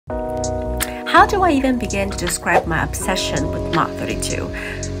How do I even begin to describe my obsession with Mott 32?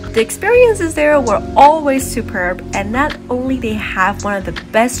 The experiences there were always superb, and not only they have one of the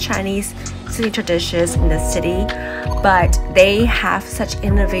best Chinese signature dishes in the city, but they have such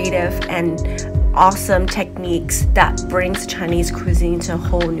innovative and awesome techniques that brings Chinese cuisine to a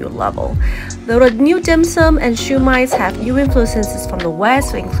whole new level. The new dim sum and shumais have new influences from the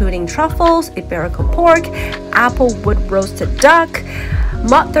West, including truffles, Iberico pork, apple wood roasted duck.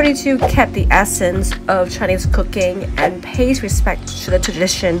 Mott 32 kept the essence of Chinese cooking and pays respect to the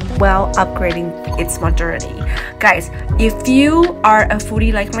tradition while upgrading its modernity. Guys, if you are a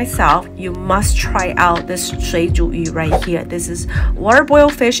foodie like myself, you must try out this 水煮鱼 right here. This is water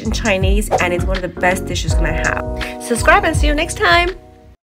boiled fish in Chinese, and it's one of the best dishes you're gonna have. Subscribe and see you next time!